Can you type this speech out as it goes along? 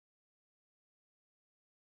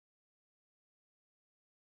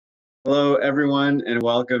Hello, everyone, and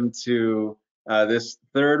welcome to this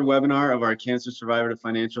third webinar of our Cancer Survivor to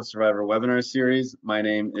Financial Survivor webinar series. My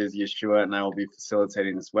name is Yeshua, and I will be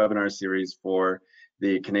facilitating this webinar series for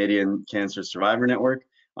the Canadian Cancer Survivor Network.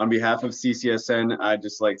 On behalf of CCSN, I'd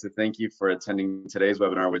just like to thank you for attending today's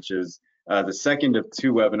webinar, which is the second of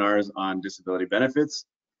two webinars on disability benefits,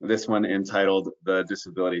 this one entitled The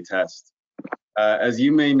Disability Test. As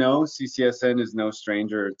you may know, CCSN is no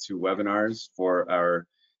stranger to webinars for our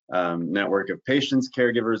network of patients,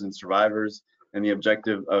 caregivers, and survivors. And the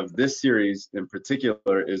objective of this series in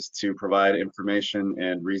particular is to provide information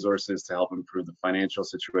and resources to help improve the financial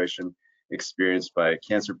situation experienced by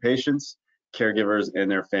cancer patients, caregivers,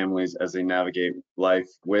 and their families as they navigate life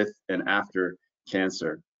with and after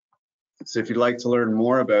cancer. So if you'd like to learn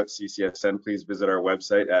more about CCSN, please visit our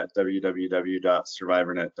website at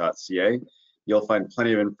www.survivornet.ca. You'll find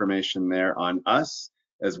plenty of information there on us,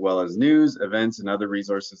 as well as news, events, and other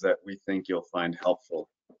resources that we think you'll find helpful.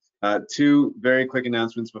 Two very quick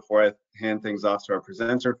announcements before I hand things off to our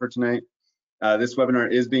presenter for tonight. This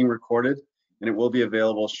webinar is being recorded, and it will be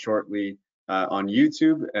available shortly on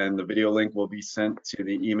YouTube, and the video link will be sent to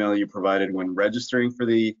the email you provided when registering for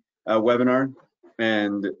the webinar.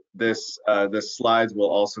 And the slides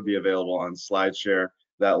will also be available on SlideShare.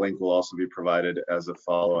 That link will also be provided as a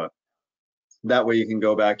follow-up. That way you can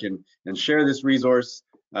go back and share this resource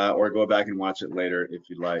or go back and watch it later if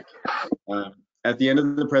you'd like. At the end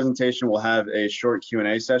of the presentation, we'll have a short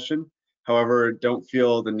Q&A session. However, don't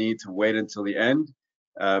feel the need to wait until the end.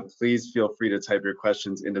 Please feel free to type your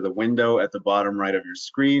questions into the window at the bottom right of your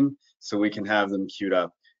screen so we can have them queued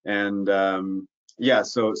up. And yeah,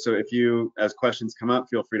 so if you, as questions come up,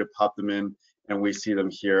 feel free to pop them in and we see them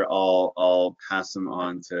here. I'll pass them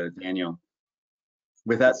on to Daniel.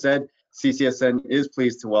 With that said, CCSN is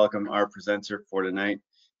pleased to welcome our presenter for tonight,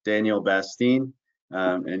 Daniel Bastien,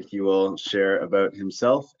 and he will share about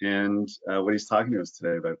himself and what he's talking to us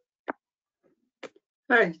today about.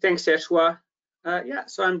 Hi, thanks, Yeshua. Yeah,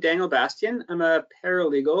 so I'm Daniel Bastien. I'm a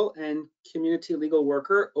paralegal and community legal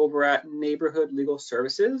worker over at Neighborhood Legal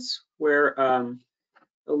Services. We're a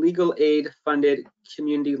legal aid-funded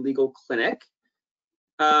community legal clinic.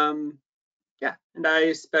 Yeah, and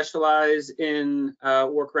I specialize in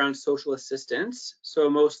work around social assistance. So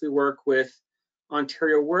mostly work with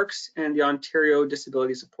Ontario Works and the Ontario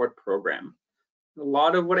Disability Support Program. A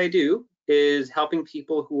lot of what I do is helping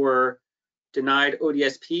people who are denied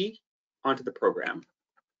ODSP onto the program.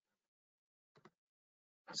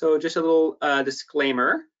 So just a little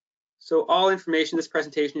disclaimer. So all information in this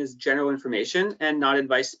presentation is general information and not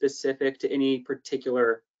advice specific to any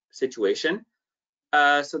particular situation.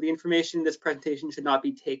 So the information in this presentation should not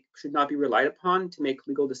be relied upon to make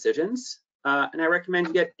legal decisions. And I recommend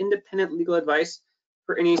you get independent legal advice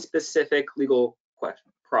for any specific legal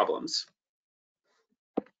problems.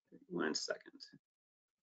 1 second.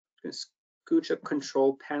 I'm going to scooch a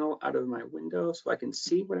control panel out of my window so I can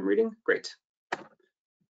see what I'm reading. Great.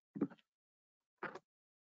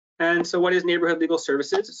 And so what is Neighborhood Legal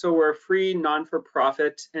Services? So we're a free,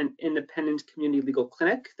 non-for-profit and independent community legal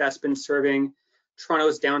clinic that's been serving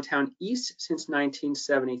Toronto's downtown east since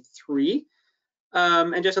 1973.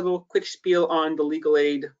 And just a little quick spiel on the legal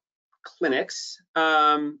aid clinics.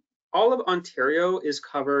 All of Ontario is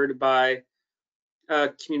covered by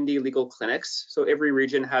community legal clinics. So every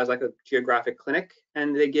region has like a geographic clinic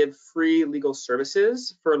and they give free legal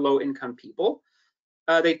services for low-income people.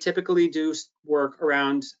 They typically do work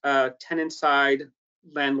around tenant side,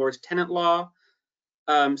 landlord-tenant law,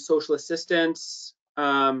 social assistance.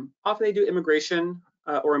 Often they do immigration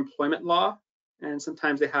or employment law, and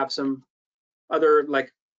sometimes they have some other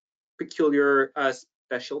like peculiar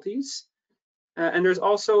specialties. And there's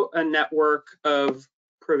also a network of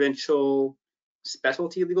provincial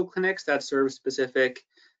specialty legal clinics that serve specific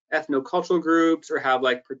ethnocultural groups or have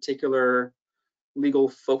like particular legal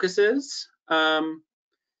focuses.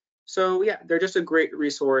 So yeah, they're just a great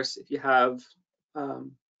resource if you have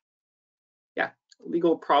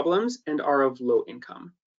legal problems and are of low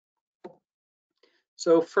income.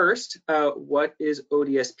 So first, what is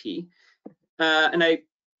ODSP? And I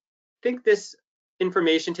think this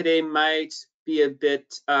information today might be a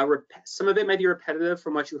bit, some of it might be repetitive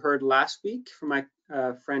from what you heard last week from my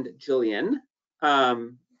friend Jillian. I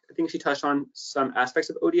think she touched on some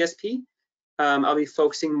aspects of ODSP. I'll be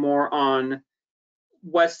focusing more on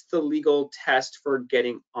what's the legal test for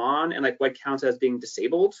getting on and like what counts as being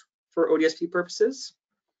disabled for ODSP purposes.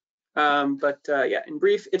 Yeah, in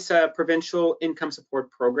brief, it's a provincial income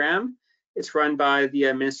support program. It's run by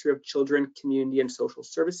the Ministry of Children, Community and Social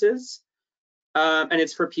Services. And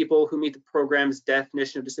it's for people who meet the program's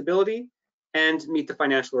definition of disability and meet the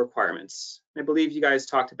financial requirements. I believe you guys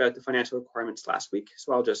talked about the financial requirements last week,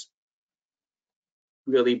 so I'll just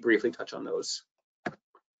really briefly touch on those.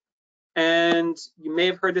 And you may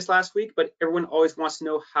have heard this last week, but everyone always wants to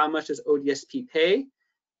know, how much does ODSP pay?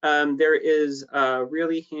 There is a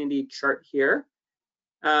really handy chart here.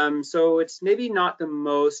 So it's maybe not the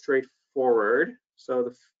most straightforward. So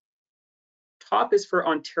the top is for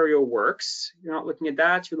Ontario Works. You're not looking at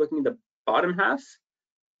that, you're looking at the bottom half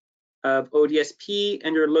of ODSP,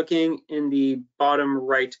 and you're looking in the bottom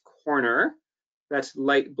right corner. That's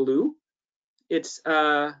light blue. It's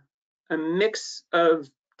a mix of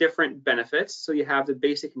different benefits. So you have the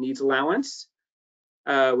basic needs allowance,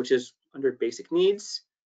 which is under basic needs.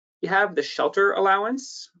 You have the shelter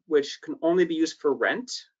allowance, which can only be used for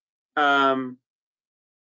rent. And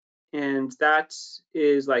that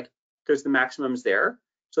is like, there's the maximums there.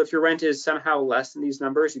 So if your rent is somehow less than these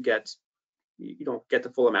numbers, you don't get the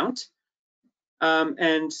full amount.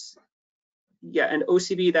 And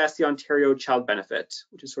OCB, that's the Ontario Child Benefit,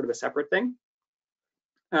 which is sort of a separate thing.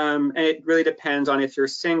 And it really depends on if you're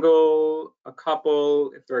single, a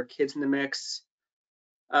couple, if there are kids in the mix.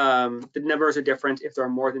 The numbers are different if there are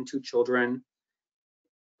more than 2 children.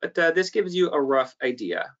 But this gives you a rough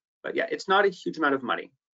idea. But yeah, it's not a huge amount of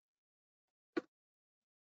money.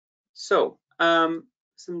 So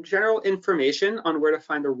some general information on where to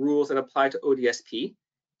find the rules that apply to ODSP.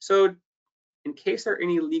 So in case there are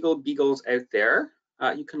any legal beagles out there,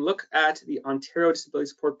 you can look at the Ontario Disability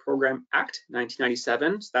Support Program Act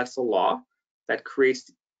 1997. So that's the law that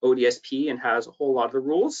creates ODSP and has a whole lot of the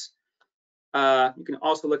rules. You can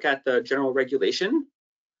also look at the general regulation.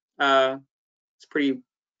 It's pretty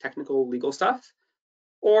technical legal stuff.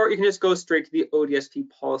 Or you can just go straight to the ODSP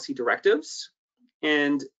policy directives.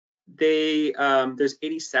 And there's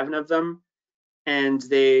 87 of them, and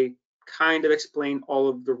they kind of explain all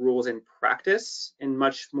of the rules in practice in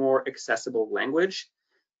much more accessible language.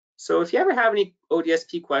 So if you ever have any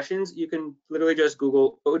ODSP questions, you can literally just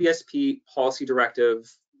Google ODSP policy directive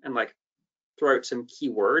and like throw out some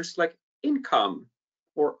keywords like income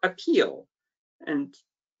or appeal, and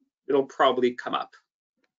it'll probably come up.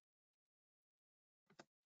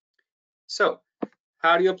 So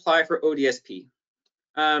how do you apply for ODSP?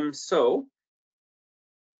 You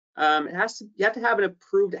have to have an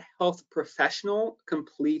approved health professional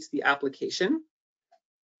complete the application.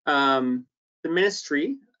 The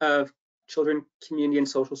Ministry of Children, Community and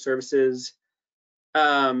Social Services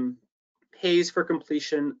pays for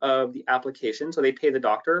completion of the application. So they pay the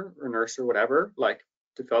doctor or nurse or whatever, like,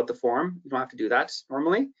 to fill out the form. You don't have to do that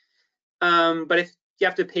normally. But if you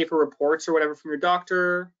have to pay for reports or whatever from your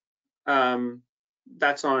doctor,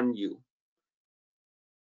 that's on you.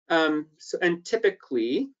 And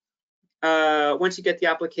typically, once you get the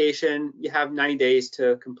application, you have 90 days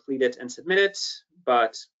to complete it and submit it,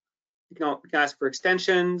 but you can ask for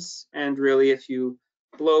extensions, and really if you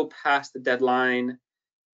blow past the deadline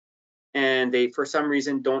and they for some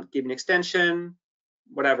reason don't give an extension,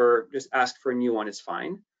 whatever, just ask for a new one, it's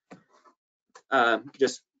fine.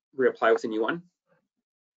 Just reapply with a new one.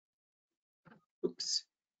 Oops.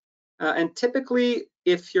 And typically,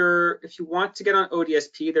 if you want to get on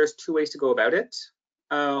ODSP, there's 2 ways to go about it.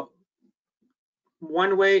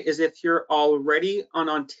 One way is if you're already on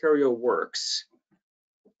Ontario Works,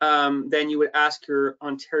 then you would ask your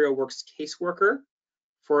Ontario Works caseworker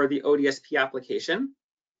for the ODSP application.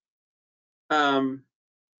 And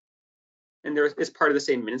it's part of the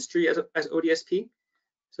same ministry as ODSP.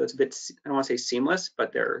 So it's a bit, I don't want to say seamless,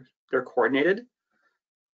 but they're coordinated.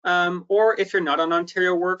 Or if you're not on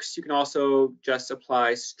Ontario Works, you can also just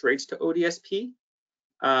apply straight to ODSP.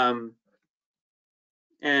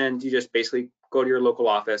 And you just basically go to your local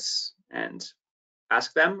office and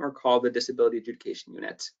ask them, or call the Disability Adjudication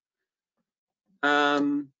Unit.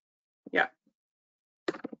 Yeah.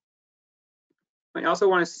 I also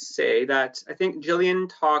want to say that I think Jillian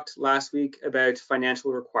talked last week about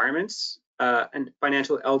financial requirements and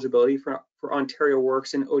financial eligibility for Ontario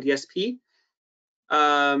Works and ODSP.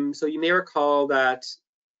 So you may recall that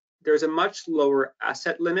there's a much lower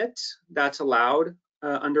asset limit that's allowed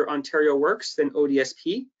under Ontario Works than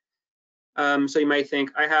ODSP. So you might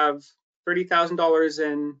think, I have $30,000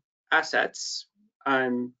 in assets.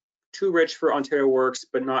 I'm too rich for Ontario Works,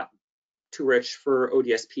 but not too rich for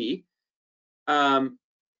ODSP.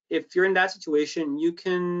 If you're in that situation, you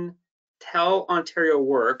can tell Ontario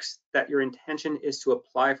Works that your intention is to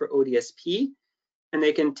apply for ODSP, and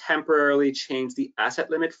they can temporarily change the asset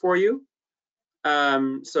limit for you.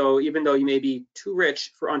 So even though you may be too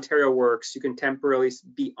rich for Ontario Works, you can temporarily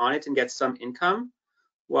be on it and get some income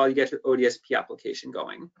while you get your ODSP application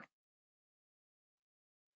going.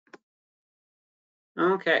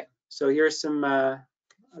 Okay, so here's some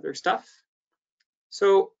other stuff.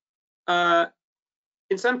 So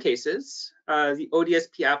in some cases, the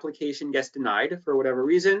ODSP application gets denied for whatever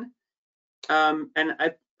reason. And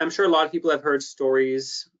I'm sure a lot of people have heard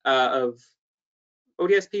stories of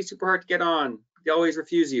ODSP super hard to get on. They always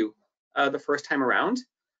refuse you the first time around.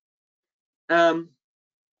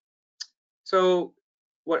 So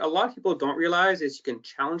what a lot of people don't realize is you can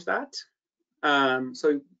challenge that.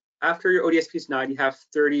 So after your ODSP is denied, you have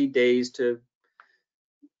 30 days to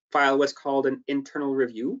file what's called an internal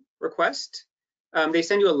review request. They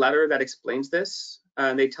send you a letter that explains this,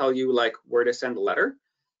 and they tell you like where to send the letter.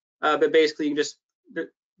 But basically, you can just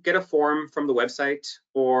get a form from the website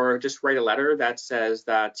or just write a letter that says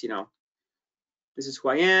that, you know, this is who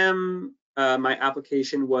I am, my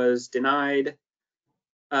application was denied,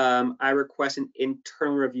 I request an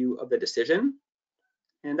internal review of the decision.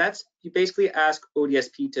 And that's, you basically ask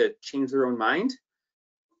ODSP to change their own mind.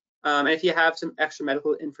 And if you have some extra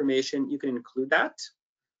medical information, you can include that.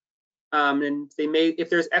 And they may,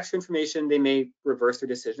 if there's extra information, they may reverse their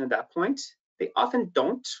decision at that point. They often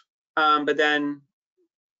don't, but then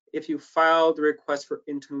if you file the request for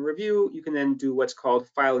internal review, you can then do what's called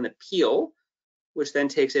file an appeal, which then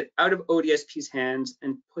takes it out of ODSP's hands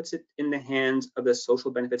and puts it in the hands of the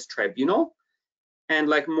Social Benefits Tribunal. And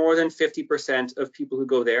like more than 50% of people who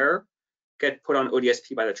go there get put on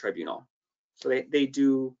ODSP by the tribunal. So they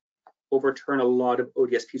do overturn a lot of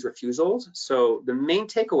ODSP's refusals. So the main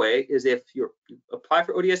takeaway is if you apply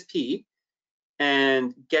for ODSP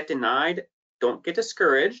and get denied, don't get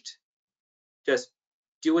discouraged. Just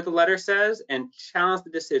do what the letter says and challenge the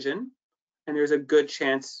decision. And there's a good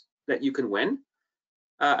chance that you can win.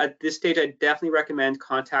 At this stage, I definitely recommend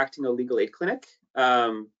contacting a legal aid clinic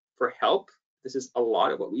for help. This is a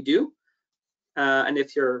lot of what we do. And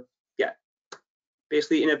if you're,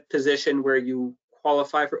 basically in a position where you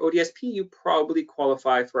qualify for ODSP, you probably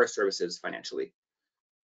qualify for our services financially.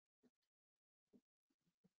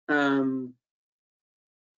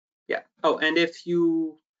 Oh, and if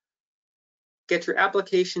you get your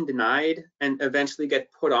application denied and eventually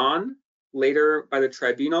get put on later by the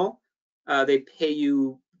tribunal, they pay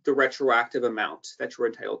you the retroactive amount that you're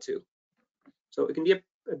entitled to. So it can be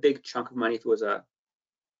a big chunk of money if it was a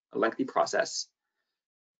lengthy process.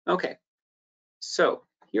 Okay, so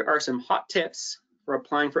here are some hot tips for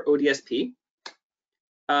applying for ODSP.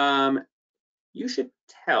 You should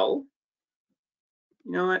tell,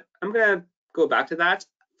 you know what, I'm gonna go back to that.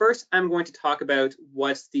 First, I'm going to talk about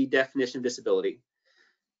what's the definition of disability.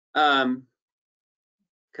 Because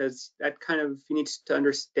that kind of, you need to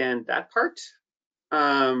understand that part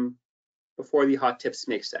before the hot tips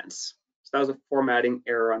make sense. So that was a formatting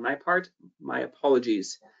error on my part, my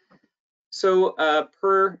apologies. So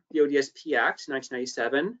per the ODSP Act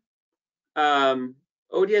 1997,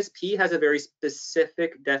 ODSP has a very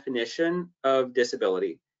specific definition of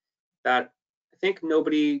disability that I think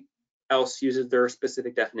nobody else uses their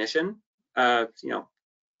specific definition. You know,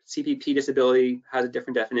 CPP disability has a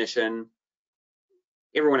different definition.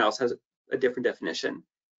 Everyone else has a different definition.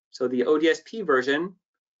 So the ODSP version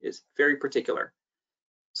is very particular.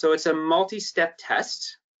 So it's a multi-step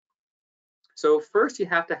test. So first you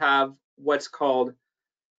have to have what's called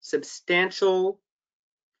substantial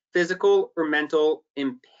physical or mental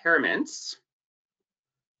impairments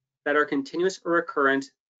that are continuous or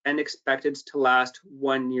recurrent and expected to last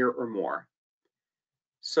 1 year or more.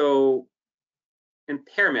 So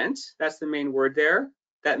impairment, that's the main word there,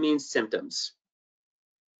 that means symptoms.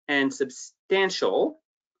 And substantial,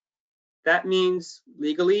 that means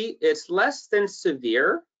legally it's less than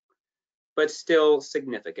severe, but still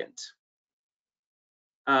significant.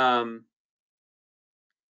 And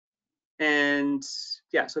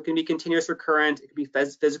yeah, so it can be continuous, recurrent, it can be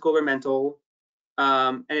physical or mental.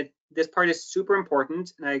 This part is super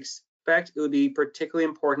important, and I expect it would be particularly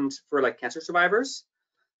important for like cancer survivors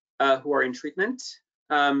who are in treatment.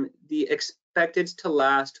 The expected to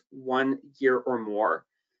last 1 year or more.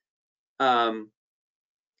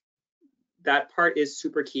 That part is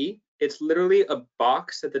super key. It's literally a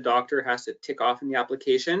box that the doctor has to tick off in the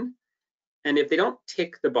application. And if they don't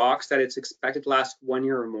tick the box that it's expected to last 1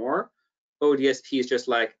 year or more, ODSP is just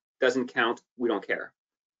like, doesn't count, we don't care.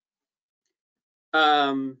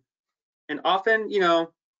 And often, you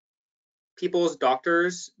know, people's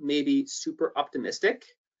doctors may be super optimistic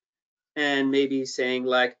and maybe saying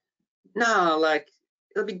like, no, like,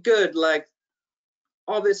 it'll be good, like,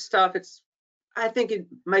 all this stuff, I think it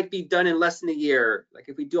might be done in less than a year, like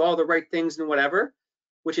if we do all the right things and whatever,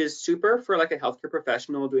 which is super for like a healthcare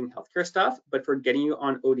professional doing healthcare stuff, but for getting you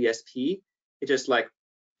on ODSP, it's just like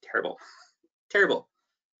terrible, terrible.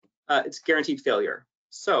 It's guaranteed failure.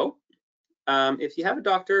 So if you have a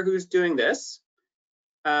doctor who's doing this,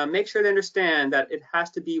 make sure they understand that it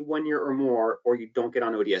has to be 1 year or more or you don't get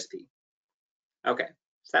on ODSP. Okay,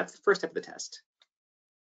 so that's the first step of the test.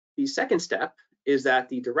 The second step is that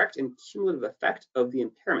the direct and cumulative effect of the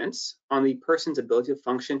impairments on the person's ability to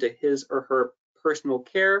function to his or her personal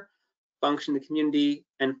care, function in the community,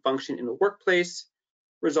 and function in the workplace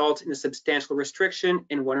results in a substantial restriction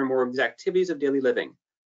in one or more of these activities of daily living.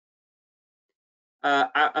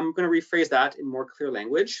 I'm going to rephrase that in more clear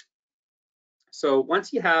language. So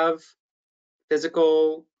once you have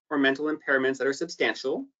physical or mental impairments that are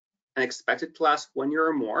substantial and expected to last 1 year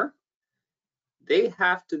or more, they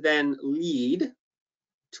have to then lead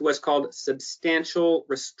to what's called substantial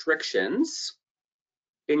restrictions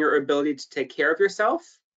in your ability to take care of yourself,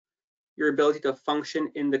 your ability to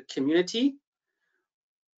function in the community,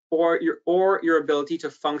 or your ability to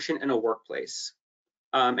function in a workplace.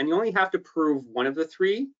 And you only have to prove one of the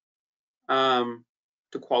three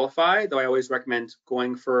to qualify, though I always recommend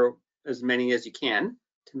going for as many as you can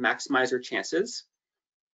to maximize your chances.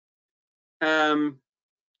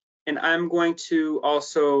 And I'm going to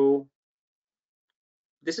also,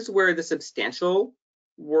 this is where the substantial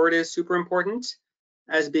word is super important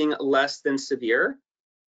as being less than severe.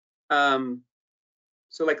 So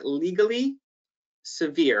like legally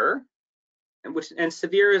severe, and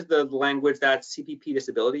severe is the language that CPP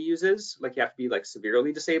disability uses. Like you have to be like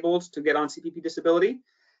severely disabled to get on CPP disability.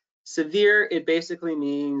 Severe, it basically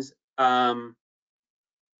means like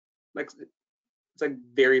it's like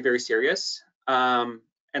very, very serious.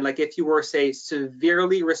 And like if you were, say,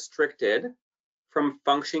 severely restricted from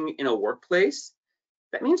functioning in a workplace,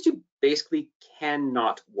 that means you basically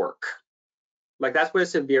cannot work. Like that's what a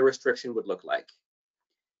severe restriction would look like.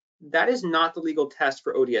 That is not the legal test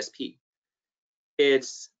for ODSP.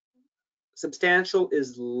 It's substantial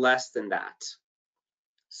is less than that.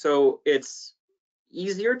 So it's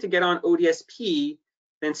easier to get on ODSP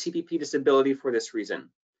than CPP disability for this reason.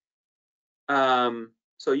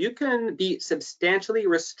 So you can be substantially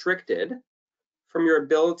restricted from your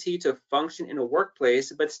ability to function in a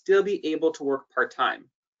workplace, but still be able to work part-time.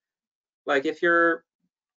 Like if you're,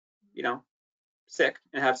 sick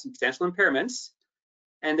and have substantial impairments,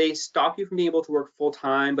 and they stop you from being able to work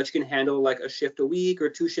full-time, but you can handle like a shift a week or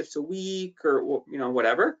 2 shifts a week or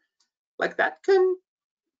whatever, like that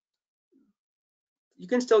you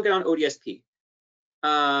can still get on ODSP.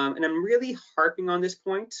 And I'm really harping on this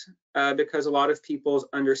point because a lot of people's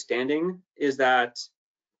understanding is that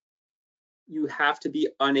you have to be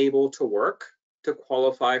unable to work to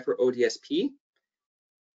qualify for ODSP.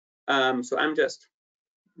 So I'm just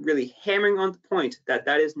really hammering on the point that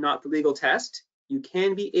that is not the legal test. You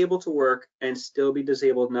can be able to work and still be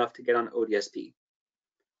disabled enough to get on ODSP.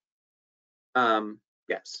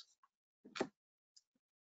 Yes.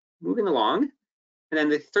 Moving along. And then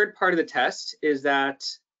the third part of the test is that,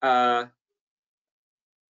 and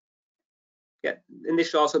they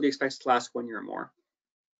should also be expected to last 1 year or more.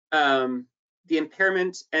 The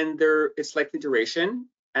impairment and its likely duration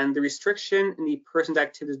and the restriction in the person's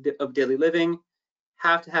activities of daily living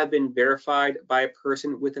have to have been verified by a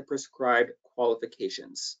person with the prescribed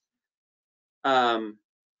qualifications. And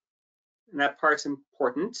that part's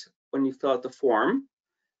important when you fill out the form,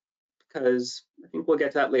 because I think we'll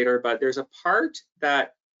get to that later, but there's a part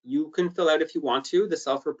that you can fill out if you want to, the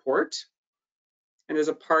self-report, and there's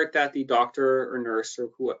a part that the doctor or nurse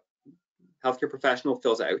or healthcare professional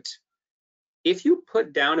fills out. If you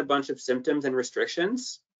put down a bunch of symptoms and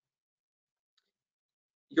restrictions,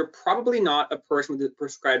 you're probably not a person with the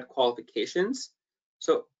prescribed qualifications,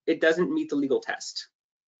 so it doesn't meet the legal test.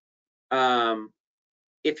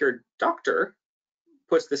 If your doctor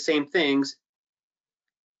puts the same things,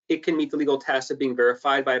 it can meet the legal test of being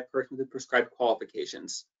verified by a person with the prescribed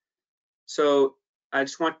qualifications. So I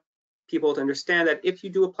just want people to understand that if you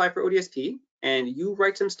do apply for ODSP and you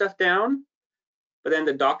write some stuff down, but then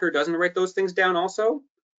the doctor doesn't write those things down also,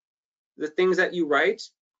 the things that you write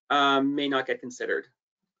may not get considered.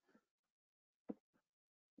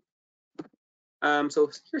 So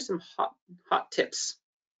here's some hot tips.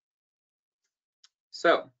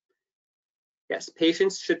 So yes,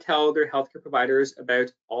 patients should tell their healthcare providers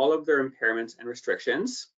about all of their impairments and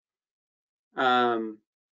restrictions. I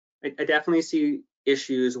definitely see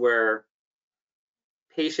issues where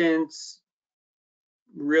patients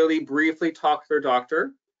really briefly talk to their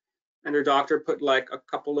doctor and their doctor put like a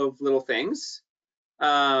couple of little things.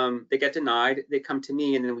 They get denied, they come to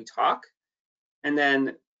me and then we talk. And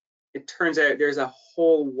then it turns out there's a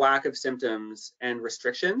whole whack of symptoms and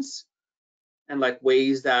restrictions and like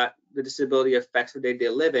ways that the disability affects their day-to-day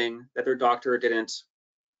living that their doctor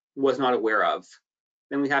was not aware of.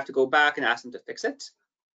 then we have to go back and ask them to fix it.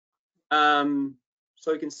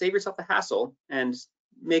 So you can save yourself the hassle and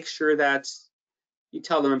make sure that you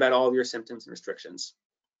tell them about all your symptoms and restrictions.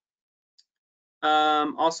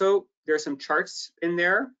 Also, there are some charts in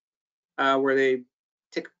there where they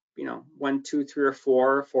tick, 1, 2, 3, or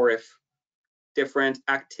 4 for if different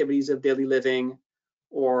activities of daily living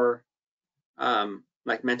or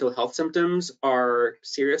like mental health symptoms are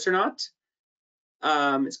serious or not.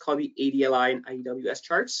 It's called the ADLI and IEWS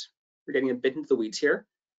charts. We're getting a bit into the weeds here.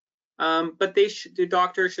 But the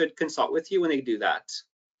doctor should consult with you when they do that.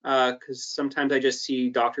 Because sometimes I just see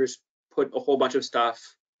doctors put a whole bunch of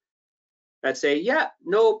stuff that say, yeah,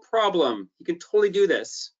 no problem, you can totally do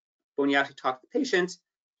this. But when you actually talk to the patient,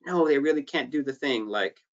 no, they really can't do the thing.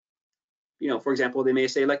 Like, for example, they may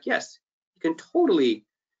say like, yes, you can totally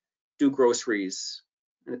do groceries.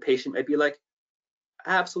 And the patient might be like,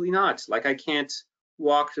 absolutely not. Like, I can't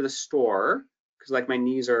walk to the store because like my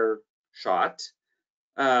knees are shot.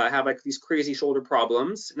 I have like these crazy shoulder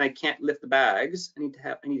problems and I can't lift the bags.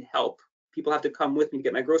 I need help. People have to come with me to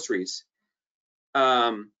get my groceries.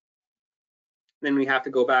 Then we have to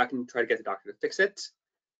go back and try to get the doctor to fix it.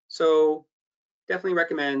 So definitely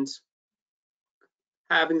recommend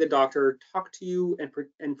having the doctor talk to you and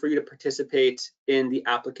for you to participate in the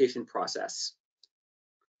application process.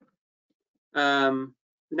 The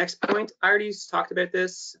next point, I already talked about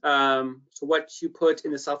this. So what you put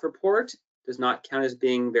in the self-report does not count as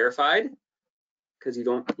being verified because you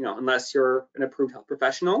don't, unless you're an approved health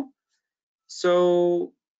professional.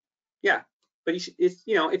 So yeah, but you should, if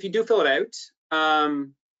you do fill it out,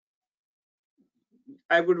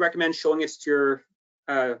 I would recommend showing it to your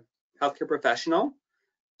healthcare professional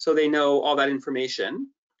so they know all that information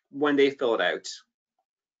when they fill it out,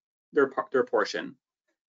 their portion.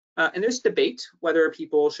 And there's debate whether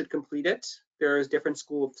people should complete it. There's different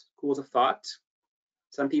schools of thought.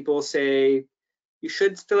 Some people say you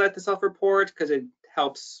should fill out the self-report because it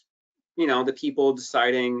helps, the people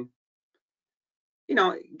deciding,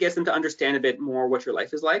 gets them to understand a bit more what your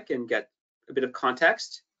life is like and get a bit of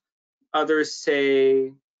context. Others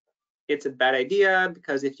say it's a bad idea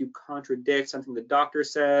because if you contradict something the doctor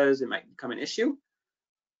says, it might become an issue.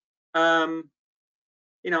 I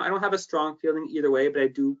don't have a strong feeling either way, but I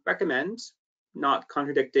do recommend not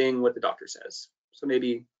contradicting what the doctor says. So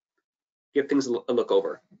maybe give things a look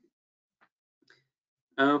over.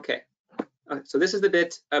 Okay, so this is the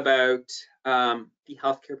bit about the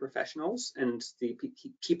healthcare professionals and the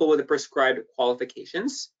people with the prescribed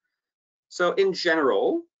qualifications. So in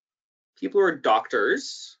general, people who are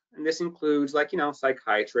doctors, and this includes like,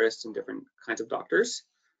 psychiatrists and different kinds of doctors,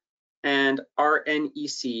 and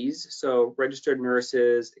RNECs, so registered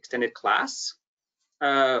nurses extended class,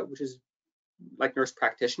 which is like nurse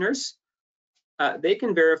practitioners, they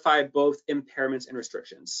can verify both impairments and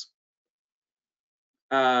restrictions.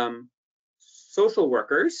 Social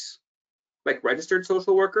workers, like registered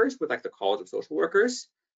social workers with like the College of Social Workers,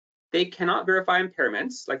 they cannot verify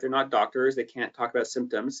impairments, like they're not doctors, they can't talk about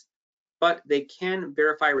symptoms, but they can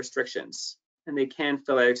verify restrictions and they can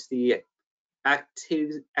fill out the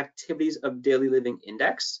activities of daily living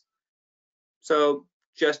index. So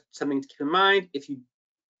just something to keep in mind, if you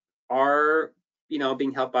are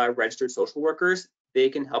being helped by registered social workers, they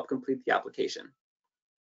can help complete the application.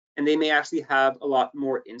 And they may actually have a lot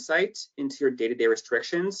more insight into your day-to-day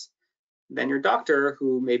restrictions than your doctor,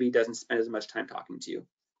 who maybe doesn't spend as much time talking to you.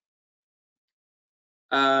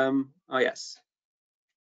 Oh yes,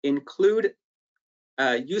 include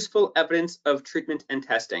useful evidence of treatment and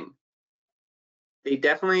testing. They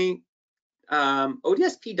definitely,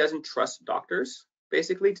 ODSP doesn't trust doctors,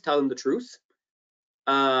 basically, to tell them the truth.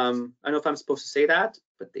 I don't know if I'm supposed to say that,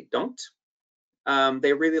 but they don't.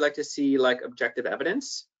 They really like to see like objective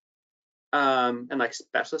evidence and like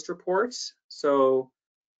specialist reports. So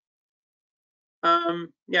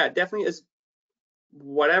yeah, definitely is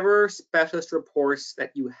whatever specialist reports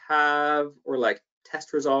that you have or like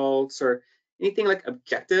test results or anything like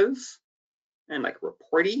objective and like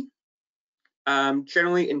reporty,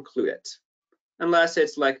 generally include it, unless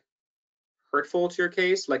it's like hurtful to your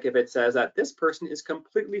case, like if it says that this person is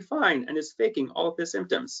completely fine and is faking all of the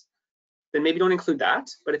symptoms, then maybe don't include that.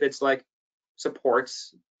 But if it's like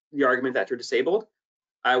supports the argument that you're disabled,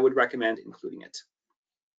 I would recommend including it.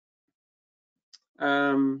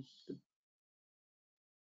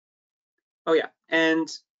 Oh yeah, and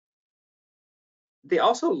they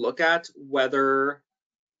also look at whether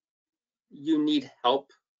you need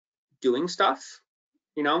help doing stuff,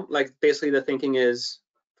 like basically the thinking is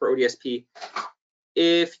for ODSP,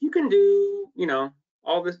 if you can do,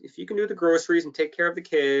 all this, if you can do the groceries and take care of the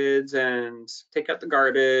kids and take out the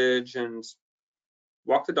garbage and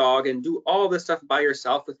walk the dog, and do all this stuff by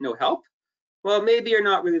yourself with no help, well, maybe you're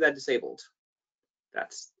not really that disabled.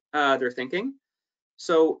 That's their thinking.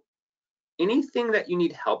 So anything that you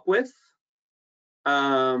need help with,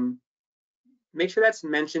 make sure that's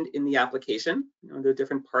mentioned in the application. There are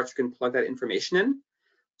different parts you can plug that information in.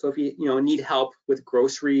 So if you need help with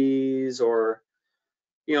groceries, or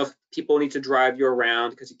if people need to drive you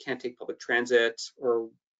around because you can't take public transit or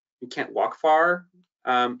you can't walk far,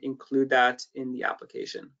 include that in the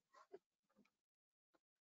application.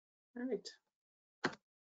 All right.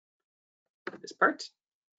 This part.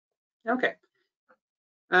 Okay.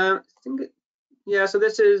 So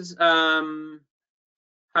this is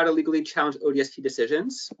how to legally challenge ODSP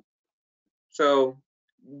decisions. So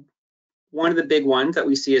one of the big ones that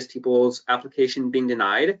we see is people's application being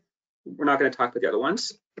denied. We're not going to talk about the other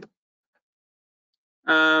ones.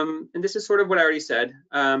 And this is sort of what I already said.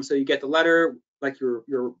 So you get the letter, like your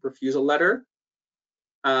refusal letter.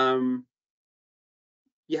 You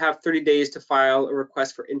have 30 days to file a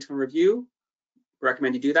request for internal review.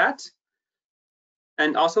 Recommend you do that.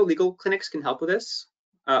 And also legal clinics can help with this.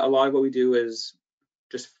 A lot of what we do is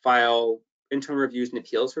just file internal reviews and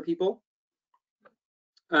appeals for people.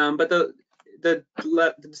 But the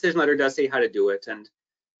decision letter does say how to do it, and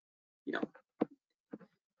a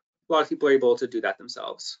lot of people are able to do that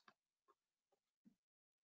themselves.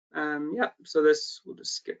 Yeah, so we'll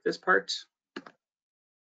just skip this part.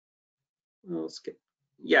 We'll skip.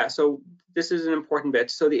 Yeah, so this is an important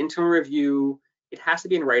bit. So the internal review, it has to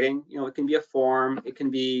be in writing. It can be a form, it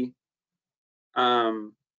can be a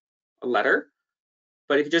letter.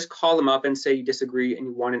 But if you just call them up and say you disagree and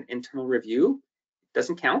you want an internal review, it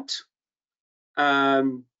doesn't count.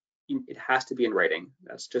 It has to be in writing.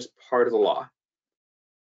 That's just part of the law.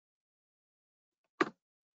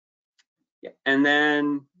 Yeah, and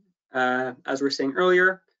then as we were saying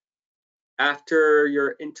earlier, after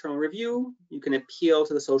your internal review, you can appeal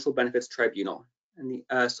to the Social Benefits Tribunal, and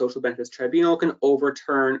the Social Benefits Tribunal can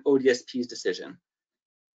overturn ODSP's decision.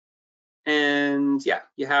 And yeah,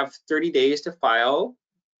 you have 30 days to file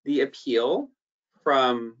the appeal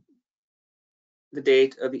from the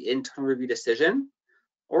date of the internal review decision.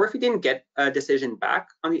 Or if you didn't get a decision back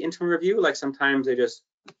on the internal review, like sometimes it just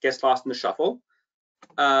gets lost in the shuffle,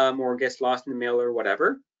 or gets lost in the mail or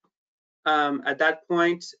whatever. At that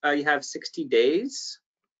point, you have 60 days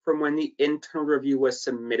from when the internal review was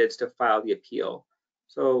submitted to file the appeal.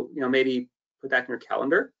 So, maybe put that in your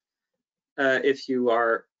calendar if you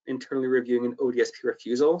are internally reviewing an ODSP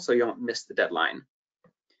refusal, so you don't miss the deadline.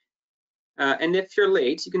 And if you're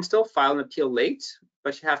late, you can still file an appeal late,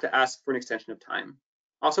 but you have to ask for an extension of time.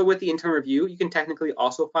 Also, with the internal review, you can technically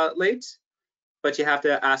also file it late, but you have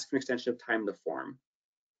to ask for an extension of time in the form.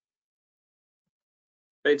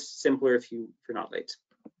 But it's simpler if you're not late.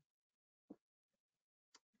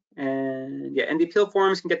 And yeah, and the appeal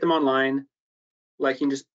forms, you can get them online. Like you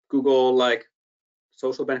can just Google like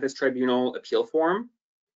Social Benefits Tribunal appeal form.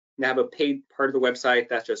 They have a paid part of the website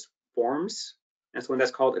that's just forms. And so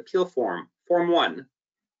that's called appeal form, form 1.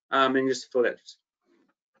 And you just fill it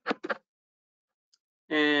out.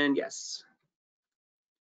 And yes.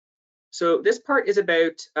 So this part is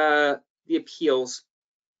about the appeals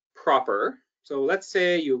proper. So let's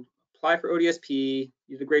say you apply for ODSP,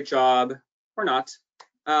 you did a great job, or not,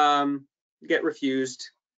 you get refused,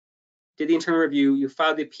 did the internal review, you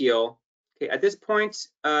filed the appeal. Okay, at this point,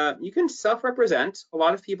 you can self-represent. A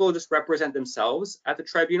lot of people just represent themselves at the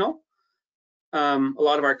tribunal. A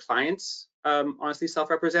lot of our clients honestly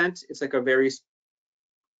self-represent. It's like a very,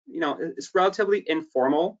 it's relatively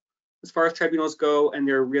informal as far as tribunals go, and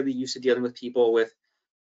they're really used to dealing with people with,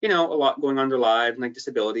 a lot going on in their lives, like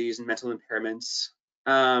disabilities and mental impairments.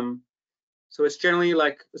 So it's generally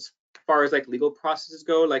like, as far as like legal processes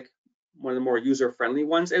go, like one of the more user-friendly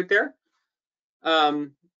ones out there.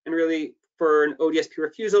 And really, for an ODSP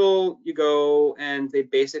refusal, you go and they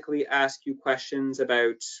basically ask you questions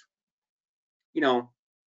about, your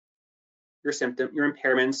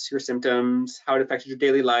impairments, your symptoms, how it affected your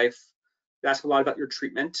daily life. They ask a lot about your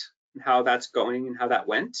treatment and how that's going and how that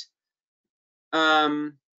went.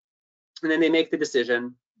 And then they make the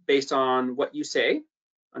decision based on what you say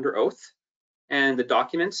under oath and the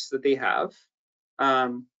documents that they have,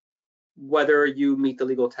 whether you meet the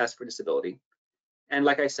legal test for disability. And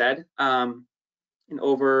like I said, in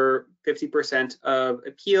over 50% of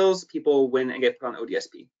appeals, people win and get put on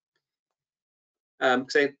ODSP.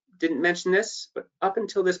 Because I didn't mention this, but up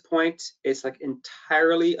until this point, it's like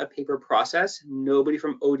entirely a paper process. Nobody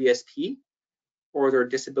from ODSP or their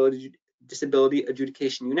disability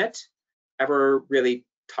adjudication unit ever really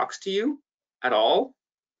talks to you at all.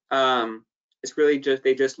 It's really just,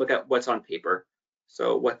 they just look at what's on paper.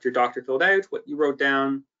 So what your doctor filled out, what you wrote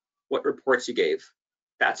down, what reports you gave.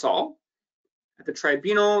 That's all. At the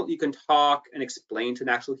tribunal, you can talk and explain to an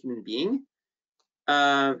actual human being.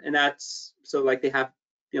 And that's, so like they have,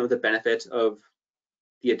 the benefit of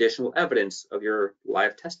the additional evidence of your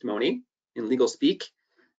live testimony in legal speak.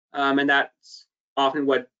 And that's often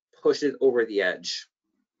what pushes it over the edge,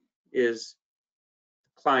 is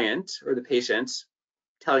the client or the patient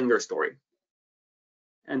telling their story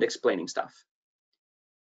and explaining stuff.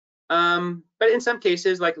 But in some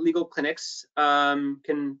cases, like legal clinics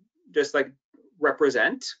can just like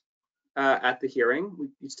represent at the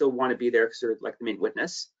hearing. You still want to be there because you're like the main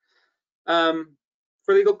witness.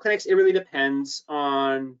 For legal clinics, it really depends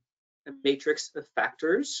on a matrix of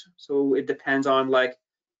factors. So it depends on like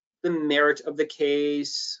the merit of the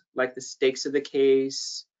case, like the stakes of the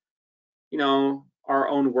case, our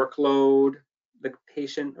own workload, the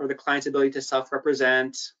patient or the client's ability to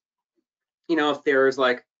self-represent, if there's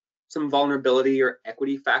like some vulnerability or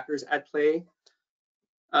equity factors at play.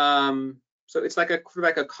 So it's like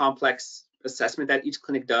a complex assessment that each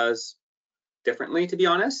clinic does differently, to be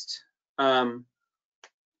honest.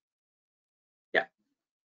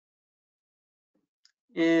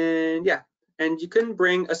 And you can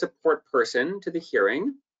bring a support person to the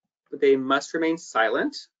hearing, but they must remain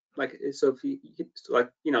silent. Like, so if you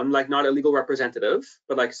like not a legal representative,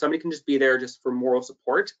 but like somebody can just be there just for moral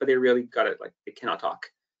support, but they really got it, like they cannot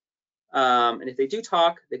talk. And if they do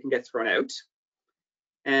talk, they can get thrown out.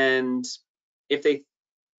 And if they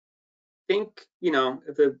think,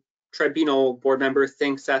 if the tribunal board member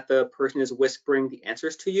thinks that the person is whispering the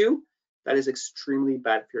answers to you, that is extremely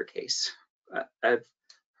bad for your case. I've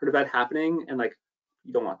heard of that happening, and like,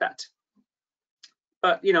 you don't want that.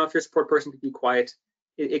 But if your support person can be quiet,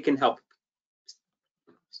 it can help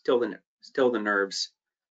still the nerves.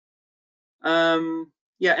 And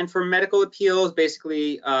for medical appeals,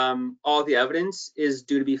 basically all the evidence is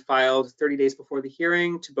due to be filed 30 days before the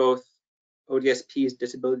hearing to both ODSP's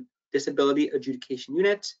disability adjudication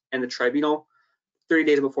unit and the tribunal 30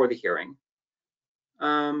 days before the hearing.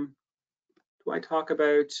 Do I talk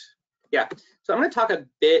about? Yeah, so I'm going to talk a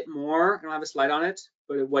bit more. I don't have a slide on it,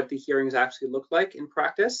 but what the hearings actually look like in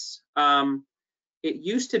practice. It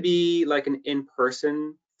used to be like an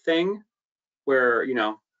in-person thing where,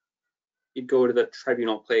 you'd go to the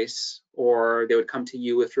tribunal place, or they would come to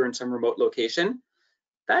you if you're in some remote location.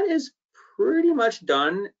 That is pretty much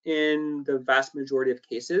done in the vast majority of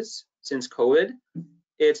cases since COVID.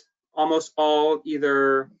 It's almost all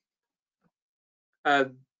either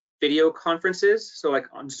video conferences, so like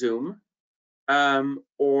on Zoom,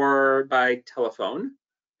 or by telephone,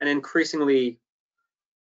 and increasingly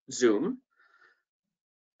Zoom,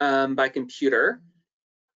 by computer.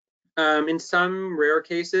 In some rare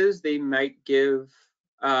cases, they might give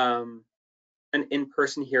an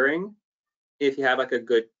in-person hearing if you have like a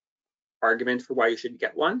good argument for why you should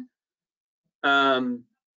get one. I'm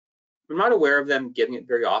not aware of them giving it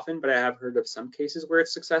very often, but I have heard of some cases where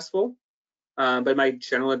it's successful. But my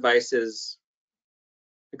general advice is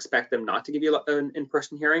expect them not to give you an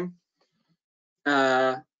in-person hearing.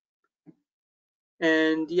 And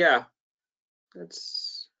yeah,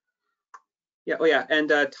 that's, yeah, oh yeah, and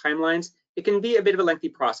timelines. It can be a bit of a lengthy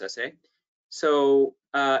process, eh? So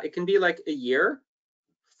it can be like a year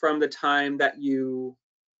from the time that you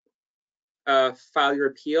file your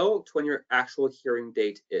appeal to when your actual hearing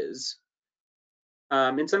date is.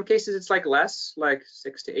 In some cases, it's like less, like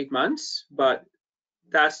 6 to 8 months, but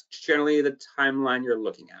that's generally the timeline you're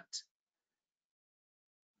looking at.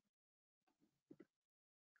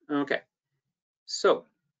 Okay, so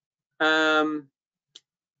I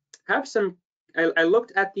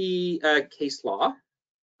looked at the case law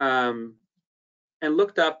and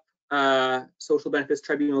looked up social benefits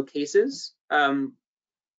tribunal cases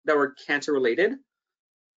that were cancer related.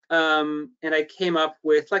 And I came up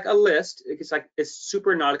with like a list. It's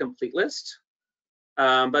super not a complete list,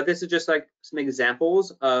 but this is just like some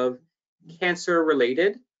examples of cancer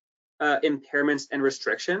related impairments and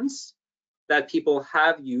restrictions that people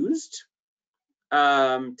have used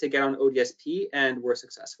to get on ODSP and were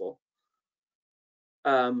successful.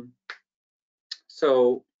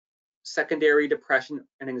 So secondary depression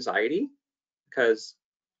and anxiety, because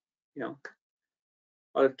a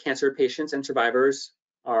lot of cancer patients and survivors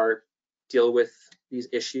deal with these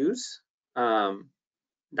issues.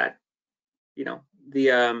 That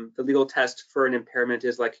the legal test for an impairment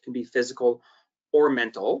is like it can be physical or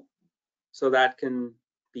mental, so that can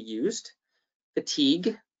be used.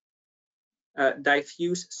 Fatigue,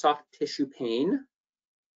 diffuse soft tissue pain,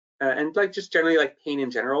 and like just generally like pain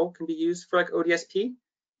in general can be used for like ODSP,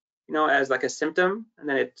 as like a symptom, and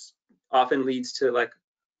then it's often leads to, like,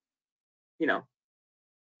 you know,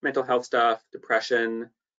 mental health stuff, depression,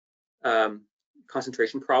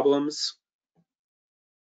 concentration problems.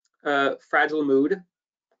 Fragile mood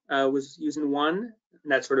was used in one,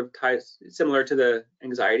 and that sort of ties similar to the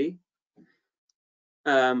anxiety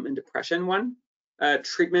and depression one.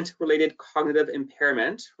 Treatment-related cognitive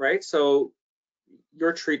impairment, right? So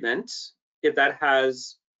your treatment, if that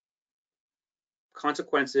has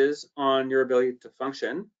consequences on your ability to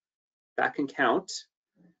function, that can count.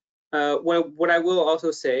 What I will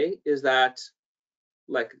also say is that,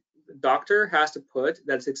 like, the doctor has to put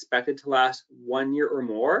that it's expected to last 1 year or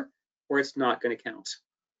more, or it's not going to count.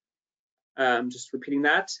 Just repeating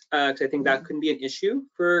that, because I think that can be an issue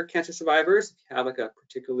for cancer survivors if you have, like, a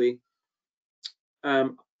particularly,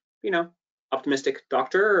 you know, optimistic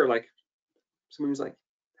doctor, or like someone who's like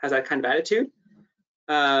has that kind of attitude,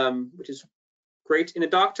 which is great in a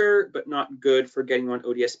doctor, but not good for getting on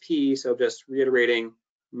ODSP. So just reiterating,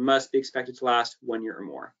 must be expected to last 1 year or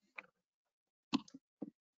more.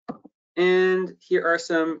 And here are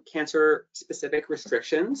some cancer-specific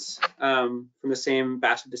restrictions from the same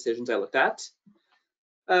batch of decisions I looked at.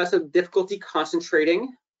 So difficulty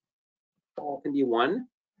concentrating can be one.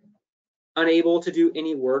 Unable to do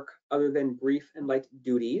any work other than brief and light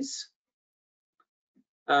duties.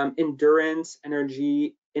 Endurance,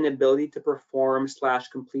 energy, inability to perform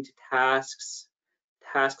 / complete tasks,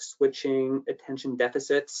 task switching, attention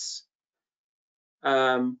deficits.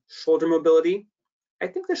 Shoulder mobility. I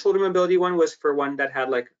think the shoulder mobility one was for one that had,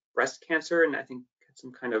 like, breast cancer, and I think had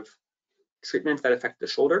some kind of treatment that affected the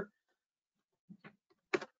shoulder.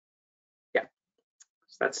 Yeah,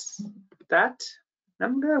 so that's that.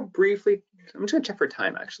 I'm just gonna check for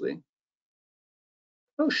time, actually.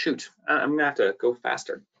 Oh shoot, I'm gonna have to go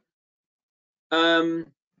faster. So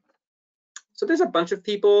there's a bunch of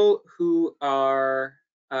people who are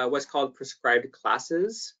what's called prescribed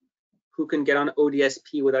classes, who can get on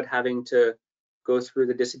ODSP without having to go through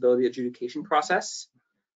the disability adjudication process.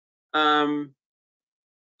 A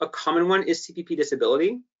common one is CPP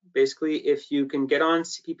disability. Basically, if you can get on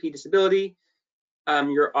CPP disability,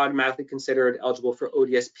 you're automatically considered eligible for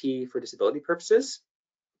ODSP for disability purposes.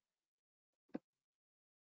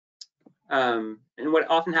 And what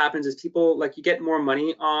often happens is people, like, you get more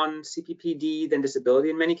money on CPPD than disability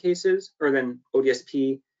in many cases, or than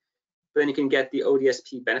ODSP, but then you can get the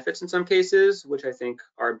ODSP benefits in some cases, which I think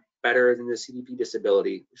are better than the CPP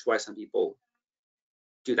disability, which is why some people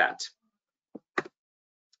do that.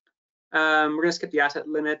 We're gonna skip the asset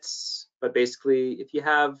limits, but basically, if you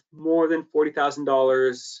have more than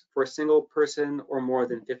 $40,000 for a single person or more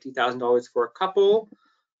than $50,000 for a couple,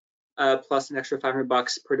 plus an extra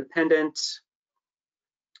 $500 per dependent,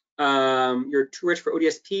 you're too rich for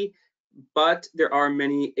ODSP, but there are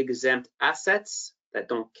many exempt assets that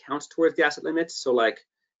don't count towards the asset limits. So, like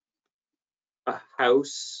a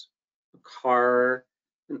house, a car,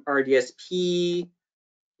 an RDSP,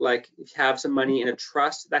 like if you have some money in a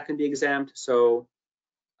trust, that can be exempt. So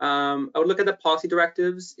I would look at the policy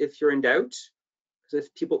directives if you're in doubt. Because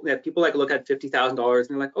if people like look at $50,000 and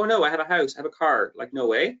they're like, oh no, I have a house, I have a car, like no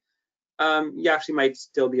way. You actually might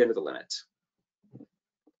still be under the limit.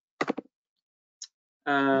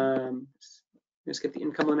 Let's get the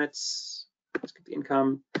income limits. Let's get the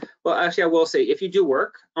income. Well, actually, I will say, if you do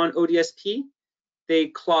work on ODSP, they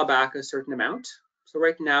claw back a certain amount. So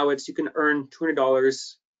right now, you can earn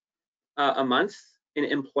 $200 a month in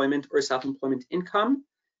employment or self-employment income,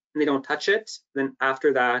 and they don't touch it. Then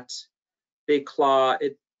after that, they claw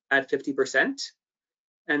it at 50%.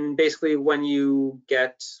 And basically, when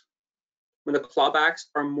the clawbacks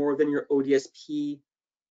are more than your ODSP,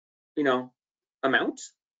 amount,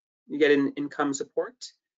 you get an income support,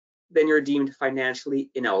 then you're deemed financially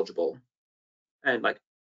ineligible and like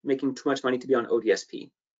making too much money to be on ODSP.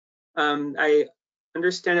 I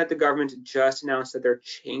understand that the government just announced that they're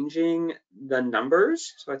changing the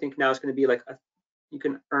numbers. So I think now it's going to be like you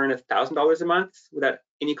can earn $1,000 a month without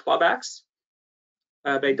any clawbacks.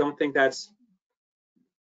 But I don't think that's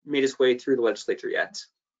made its way through the legislature yet.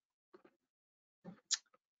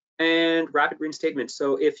 And rapid reinstatement.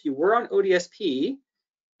 So if you were on ODSP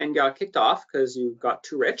and got kicked off because you got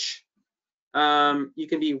too rich, you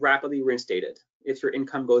can be rapidly reinstated if your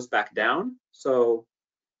income goes back down. So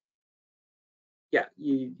yeah,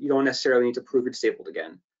 you don't necessarily need to prove you're disabled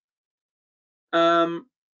again.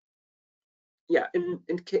 Yeah,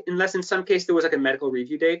 unless in some case there was like a medical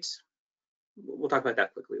review date. We'll talk about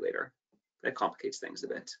that quickly later. That complicates things a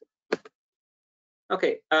bit.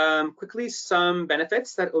 Okay, quickly some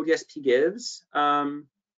benefits that ODSP gives.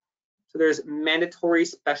 So there's mandatory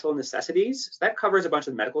special necessities. So that covers a bunch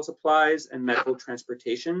of medical supplies and medical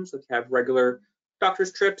transportation. So if you have regular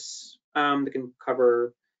doctor's trips, they can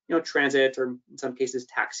cover, transit, or in some cases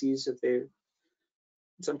taxis if they, in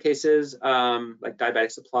some cases, like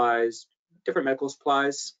diabetic supplies, different medical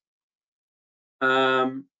supplies.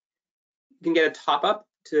 You can get a top up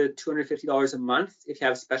to $250 a month if you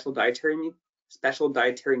have special dietary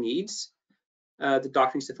needs. The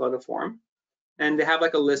doctor needs to fill out a form, and they have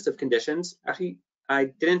like a list of conditions. Actually, I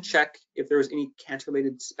didn't check if there was any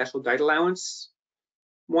cancer-related special diet allowance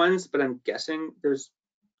ones, but I'm guessing there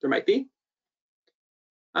might be.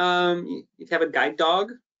 If you have a guide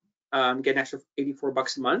dog, get an extra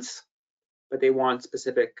 $84 a month, but they want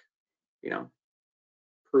specific,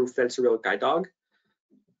 proof that it's a real guide dog.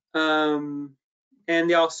 And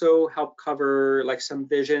they also help cover like some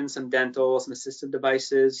vision, some dental, some assistive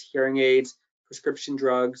devices, hearing aids, prescription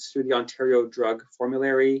drugs through the Ontario Drug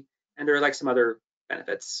Formulary, and there are like some other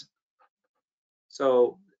benefits.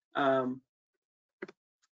 So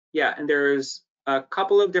yeah, and there's a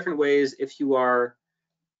couple of different ways if you are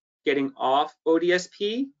getting off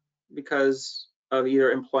ODSP because of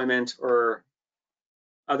either employment or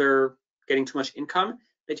other getting too much income,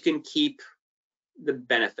 that you can keep the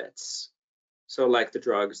benefits. So like the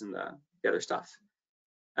drugs and the other stuff.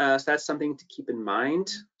 So that's something to keep in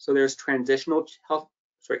mind. So there's transitional health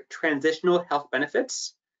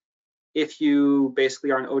benefits. If you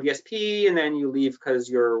basically are on ODSP and then you leave because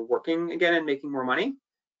you're working again and making more money,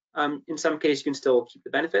 in some cases you can still keep the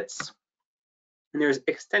benefits. And there's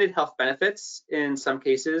extended health benefits in some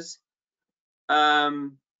cases. I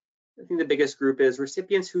think the biggest group is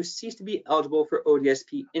recipients who cease to be eligible for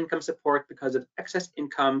ODSP income support because of excess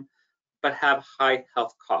income but have high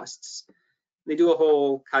health costs. They do a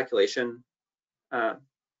whole calculation.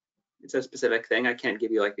 It's a specific thing. I can't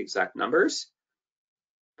give you like the exact numbers.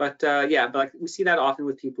 But yeah, but like, we see that often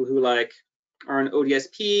with people who like are on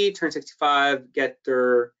ODSP, turn 65, get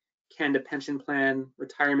their Canada pension plan,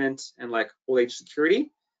 retirement, and like old age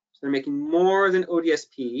security. So they're making more than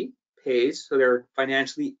ODSP pays, so they're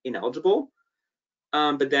financially ineligible.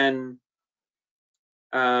 But then,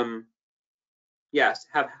 yes,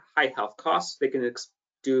 have high health costs. They can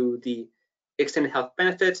do the extended health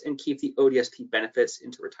benefits and keep the ODSP benefits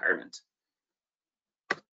into retirement.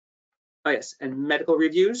 Oh yes, and medical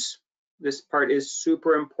reviews. This part is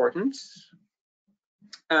super important.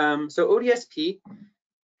 So ODSP,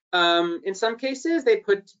 in some cases, they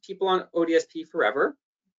put people on ODSP forever,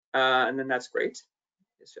 and then that's great.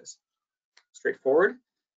 It's just straightforward.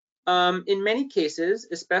 In many cases,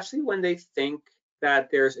 especially when they think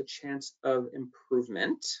that there's a chance of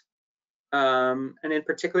improvement, and in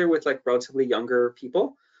particular with like relatively younger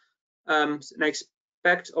people, and I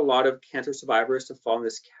expect a lot of cancer survivors to fall in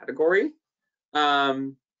this category.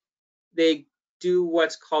 They do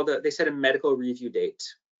what's called they set a medical review date.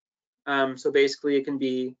 So basically it can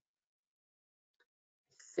be,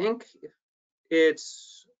 I think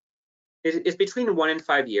it's between 1 and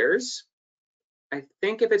 5 years. I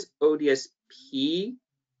think if it's ODSP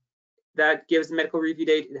that gives the medical review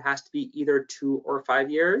date, it has to be either 2 or 5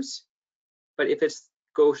 years. But if it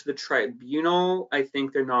goes to the tribunal, I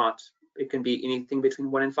think they're not. It can be anything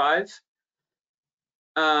between 1 and 5.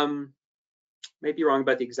 Might be wrong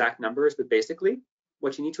about the exact numbers, but basically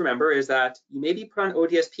what you need to remember is that you may be put on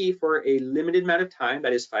ODSP for a limited amount of time,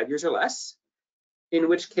 that is 5 years or less, in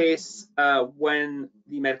which case when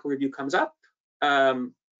the medical review comes up,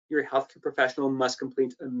 your healthcare professional must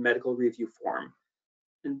complete a medical review form.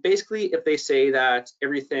 And basically, if they say that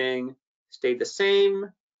everything stayed the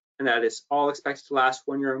same and that it's all expected to last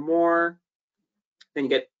 1 year or more, then you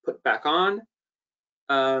get put back on.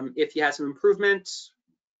 If you had some improvement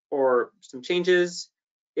or some changes,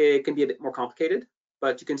 it can be a bit more complicated,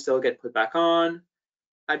 but you can still get put back on.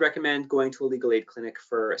 I'd recommend going to a legal aid clinic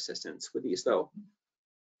for assistance with these though,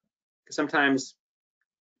 because sometimes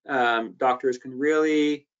doctors can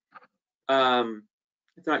really, if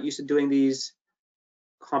they're not used to doing these,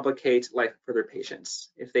 complicate life for their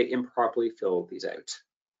patients if they improperly fill these out.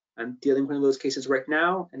 I'm dealing with one of those cases right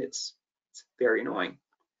now, and it's very annoying.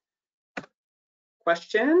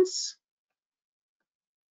 Questions?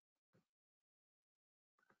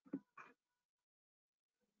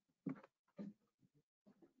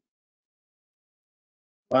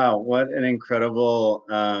 Wow, what an incredible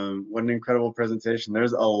presentation.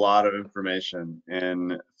 There's a lot of information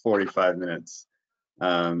in 45 minutes.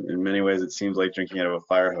 In many ways, it seems like drinking out of a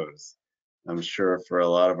fire hose. I'm sure for a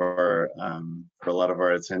lot of our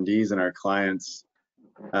attendees and our clients.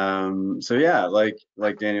 So yeah,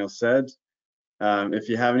 like Daniel said, if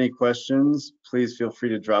you have any questions, please feel free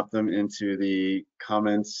to drop them into the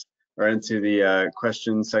comments or into the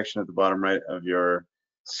question section at the bottom right of your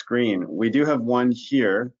screen. We do have one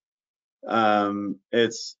here. They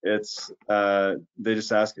just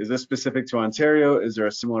ask, is this specific to Ontario? Is there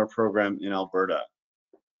a similar program in Alberta?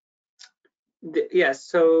 Yes,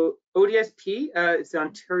 so ODSP is the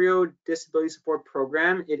Ontario Disability Support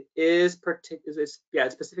Program. It is it's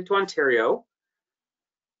specific to Ontario.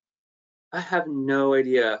 I have no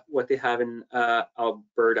idea what they have in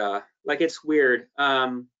Alberta. Like, it's weird.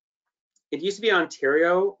 It used to be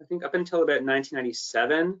Ontario, I think, up until about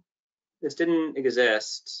 1997. This didn't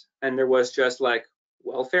exist, and there was just like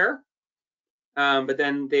welfare. But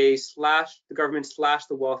then the government slashed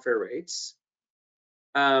the welfare rates.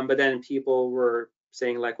 But then people were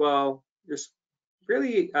saying like, well, you're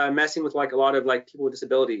really messing with like a lot of like people with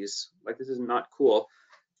disabilities. Like, this is not cool.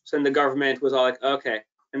 So then the government was all like, okay,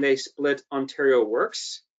 and they split Ontario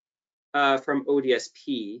Works from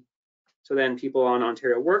ODSP. So then people on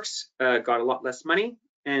Ontario Works got a lot less money,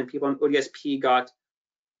 and people on ODSP got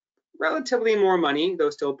relatively more money,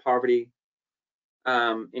 though still poverty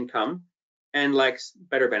income, and like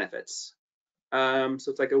better benefits. So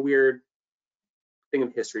it's like a weird thing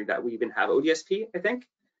of history that we even have ODSP, I think.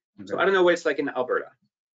 Okay. So I don't know what it's like in Alberta.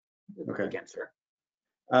 Okay. Answer.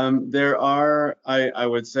 There are, I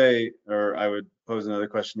would say, or I would pose another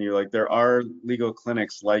question to you, like there are legal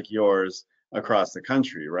clinics like yours across the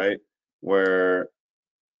country, right? Where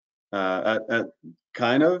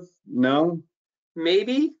kind of, no?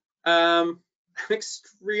 Maybe. I'm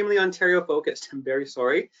extremely Ontario focused. I'm very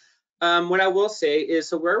sorry. What I will say is,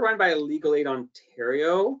 so we're run by Legal Aid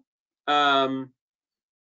Ontario,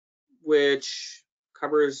 which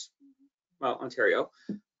covers, well, Ontario.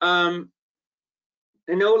 I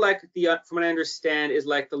know, like, from what I understand, is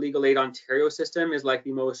like the Legal Aid Ontario system is like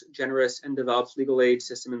the most generous and developed legal aid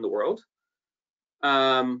system in the world,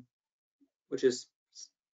 which is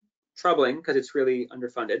troubling because it's really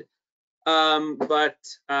underfunded.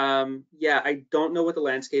 Yeah, I don't know what the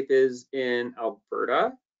landscape is in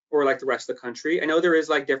Alberta or like the rest of the country. I know there is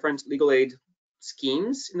like different legal aid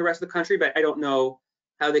schemes in the rest of the country, but I don't know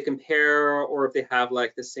how they compare or if they have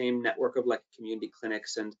like the same network of like community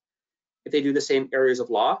clinics and if they do the same areas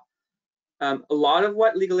of law. A lot of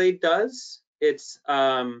what legal aid does, it's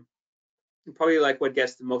probably like what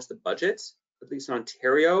gets the most of the budget, at least in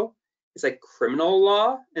Ontario, it's like criminal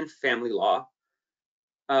law and family law,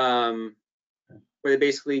 where they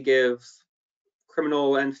basically give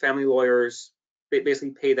criminal and family lawyers, they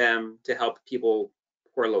basically pay them to help people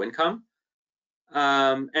who are low income.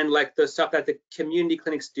 And like the stuff that the community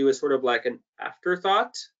clinics do is sort of like an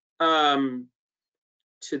afterthought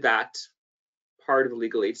to that part of the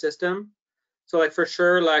legal aid system. So like for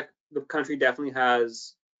sure, like the country definitely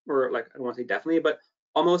has, or like I don't want to say definitely, but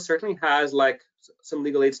almost certainly has like some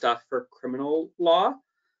legal aid stuff for criminal law.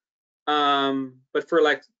 But for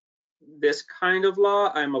like this kind of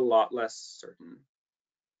law, I'm a lot less certain.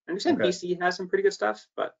 I understand BC has some pretty good stuff,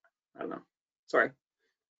 but I don't know. Sorry.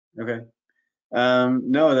 Okay.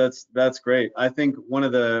 No, that's great. I think one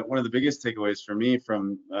of the biggest takeaways for me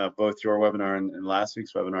from both your webinar and last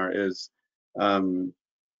week's webinar is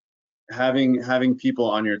having people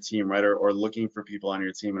on your team, right, or looking for people on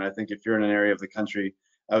your team. And I think if you're in an area of the country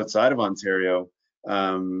outside of Ontario,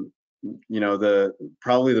 you know,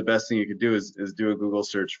 probably the best thing you could do is do a Google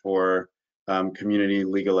search for community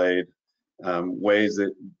legal aid, ways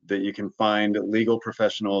that you can find legal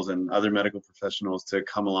professionals and other medical professionals to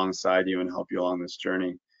come alongside you and help you along this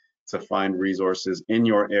journey to find resources in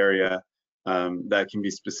your area that can be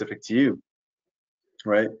specific to you,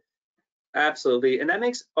 right? Absolutely, and that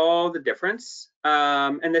makes all the difference.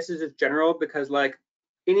 And this is just general because like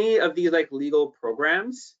any of these like legal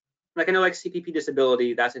programs, like I know like CPP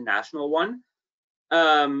disability, that's a national one.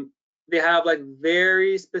 They have like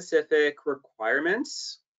very specific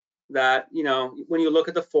requirements that, you know, when you look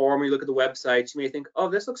at the form, or you look at the website, you may think, oh,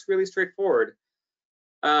 this looks really straightforward.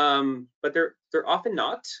 But they're often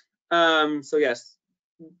not. So yes,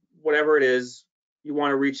 whatever it is, you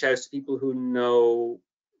want to reach out to people who know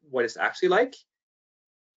what it's actually like,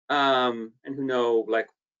 and who know like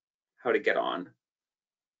how to get on.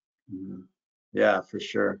 Yeah, for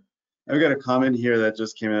sure. I've got a comment here that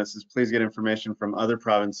just came in that says, please get information from other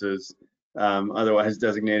provinces, otherwise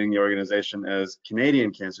designating the organization as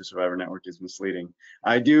Canadian Cancer Survivor Network is misleading.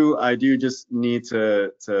 I do just need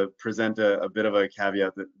to present a bit of a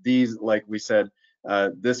caveat that these, like we said,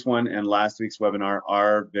 this one and last week's webinar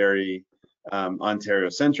are very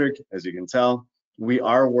Ontario-centric, as you can tell. We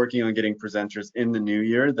are working on getting presenters in the new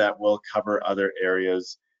year that will cover other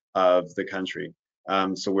areas of the country.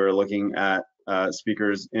 So we're looking at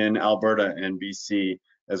speakers in Alberta and BC,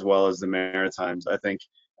 as well as the Maritimes. I think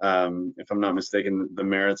if I'm not mistaken, the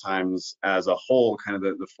Maritimes as a whole, kind of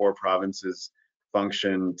the 4 provinces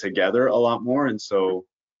function together a lot more. And so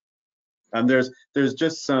there's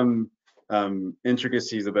just some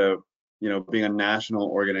intricacies about, you know, being a national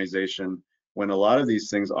organization when a lot of these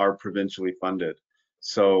things are provincially funded.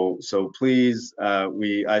 So please,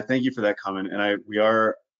 I thank you for that comment, and we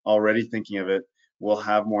are already thinking of it. We'll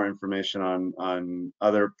have more information on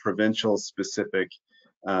other provincial specific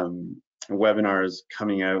webinars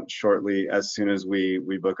coming out shortly as soon as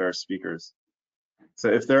we book our speakers. So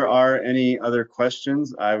if there are any other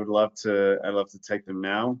questions, I'd love to take them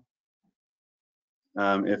now.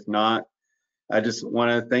 If not, I just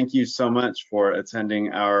want to thank you so much for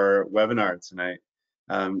attending our webinar tonight.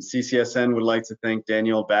 CCSN would like to thank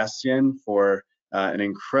Daniel Bastien for an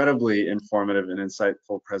incredibly informative and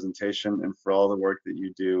insightful presentation, and for all the work that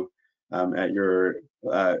you do at your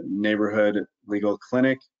neighborhood legal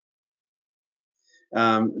clinic.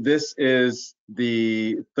 This is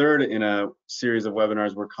the 3rd in a series of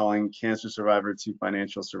webinars we're calling Cancer Survivor to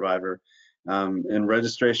Financial Survivor. And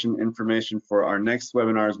registration information for our next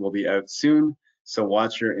webinars will be out soon, so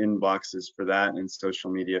watch your inboxes for that, and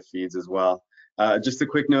social media feeds as well. Just a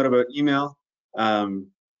quick note about email.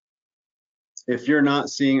 If you're not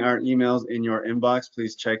seeing our emails in your inbox,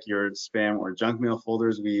 please check your spam or junk mail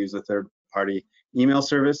folders. We use a third-party email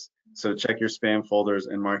service, so check your spam folders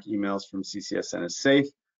and mark emails from CCSN as safe,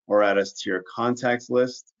 or add us to your contacts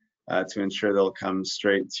list to ensure they'll come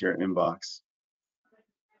straight to your inbox.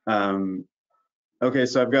 Okay,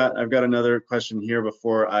 so I've got another question here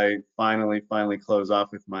before I finally close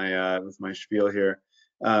off with my spiel here.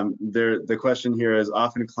 The question here is,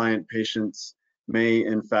 often client patients may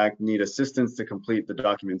in fact need assistance to complete the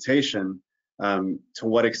documentation. To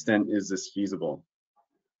what extent is this feasible?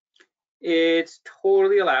 It's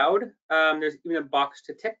totally allowed. There's even a box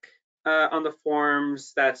to tick on the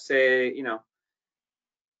forms that say, you know,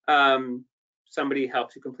 somebody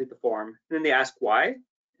helps you complete the form, and then they ask why.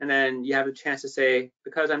 And then you have a chance to say,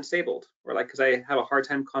 because I'm disabled, or like, because I have a hard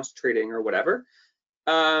time concentrating, or whatever.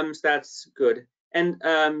 So that's good. And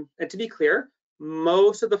to be clear,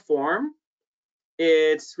 most of the form,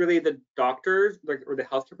 it's really the doctor's, like, or the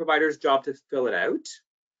healthcare provider's job to fill it out.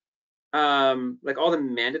 Like all the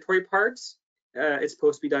mandatory parts, it's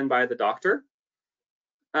supposed to be done by the doctor.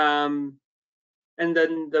 And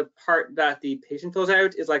then the part that the patient fills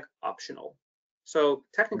out is like optional. So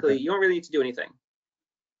technically, you don't really need to do anything.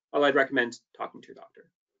 Although I'd recommend talking to your doctor.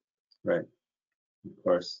 Right, of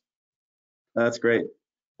course. That's great.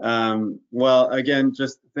 Well, again,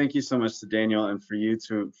 just thank you so much to Daniel, and for you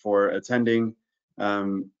for attending.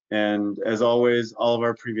 And as always, all of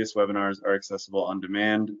our previous webinars are accessible on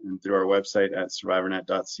demand and through our website at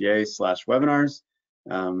survivornet.ca/webinars.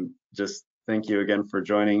 Just thank you again for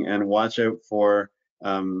joining, and watch out for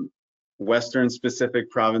Western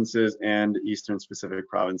specific provinces and Eastern specific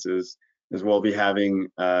provinces, as we'll be having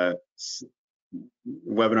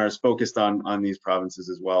webinars focused on these provinces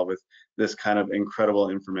as well, with this kind of incredible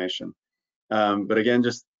information. But again,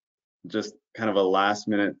 just kind of a last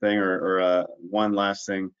minute thing, or one last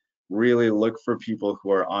thing, really look for people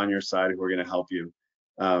who are on your side, who are going to help you.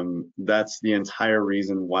 That's the entire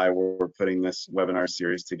reason why we're putting this webinar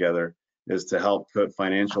series together, is to help put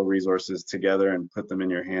financial resources together and put them in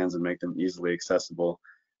your hands and make them easily accessible.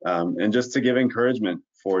 And just to give encouragement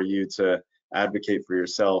for you to advocate for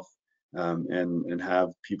yourself, and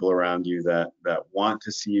have people around you that want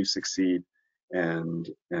to see you succeed, and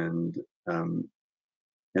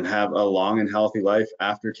have a long and healthy life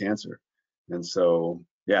after cancer. And so,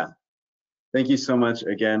 yeah, thank you so much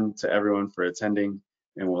again to everyone for attending,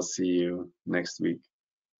 and we'll see you next week.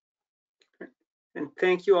 And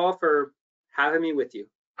thank you all for having me with you.